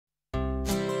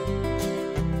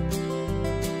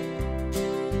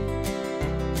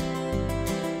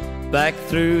Back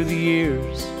through the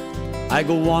years, I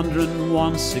go wandering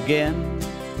once again,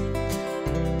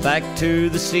 back to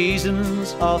the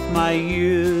seasons of my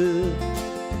youth.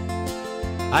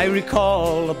 I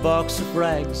recall a box of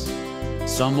rags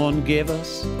someone gave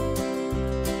us,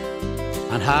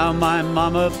 and how my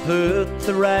mama put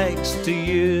the rags to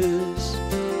use.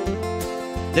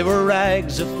 They were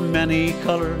rags of many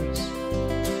colors,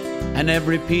 and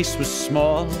every piece was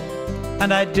small,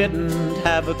 and I didn't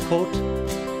have a coat.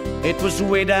 It was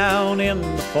way down in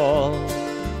the fall.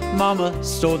 Mama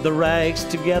sewed the rags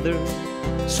together,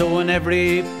 so in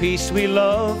every piece we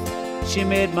loved, she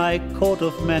made my coat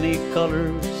of many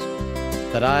colors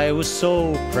that I was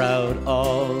so proud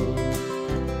of.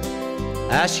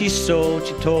 As she sewed,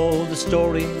 she told the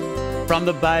story from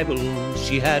the Bible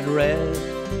she had read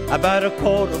about a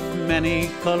coat of many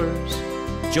colors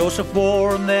Joseph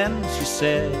wore, and then she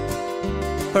said,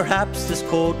 perhaps this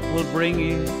coat will bring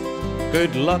you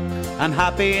good luck and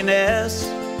happiness.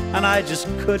 And I just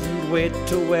couldn't wait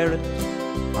to wear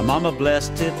it. My mama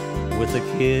blessed it with a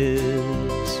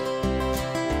kiss.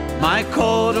 My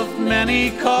coat of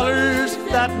many colors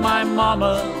that my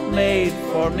mama made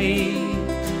for me,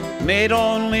 made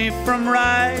only from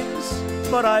rags,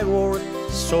 but I wore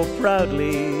it so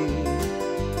proudly.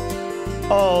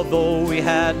 Although we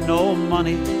had no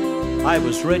money, I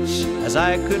was rich as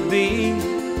I could be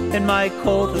in my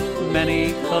coat of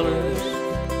many colors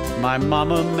my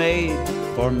mama made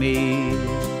for me.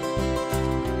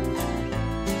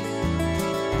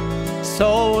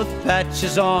 So with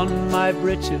patches on my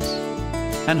breeches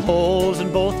and holes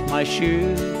in both my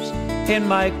shoes, in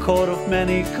my coat of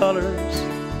many colors,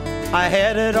 I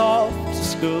headed off to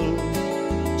school,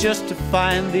 just to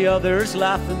find the others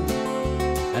laughing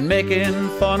and making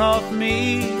fun of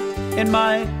me in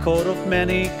my coat of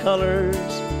many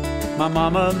colors my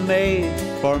mama made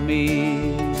for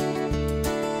me.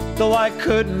 Though I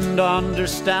couldn't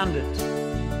understand it,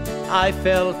 I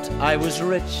felt I was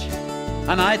rich,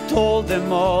 and I told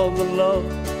them all the love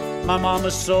my mama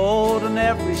sewed in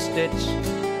every stitch.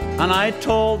 And I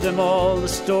told them all the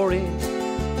story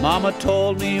mama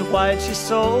told me while she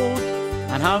sewed,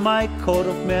 and how my coat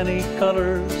of many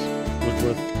colors was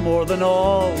worth more than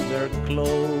all their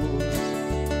clothes.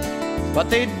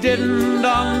 But they didn't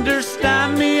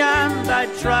understand me, and I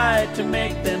tried to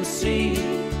make them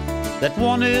see that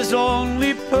one is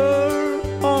only poor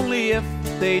only if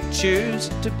they choose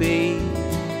to be.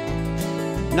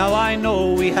 Now I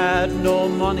know we had no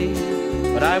money,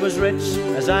 but I was rich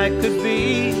as I could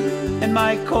be in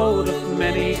my coat of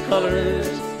many colors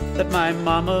that my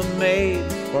mama made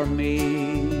for me.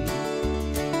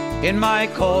 In my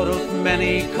coat of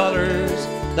many colors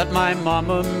that my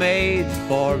mama made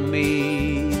for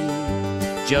me,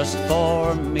 just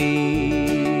for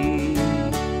me.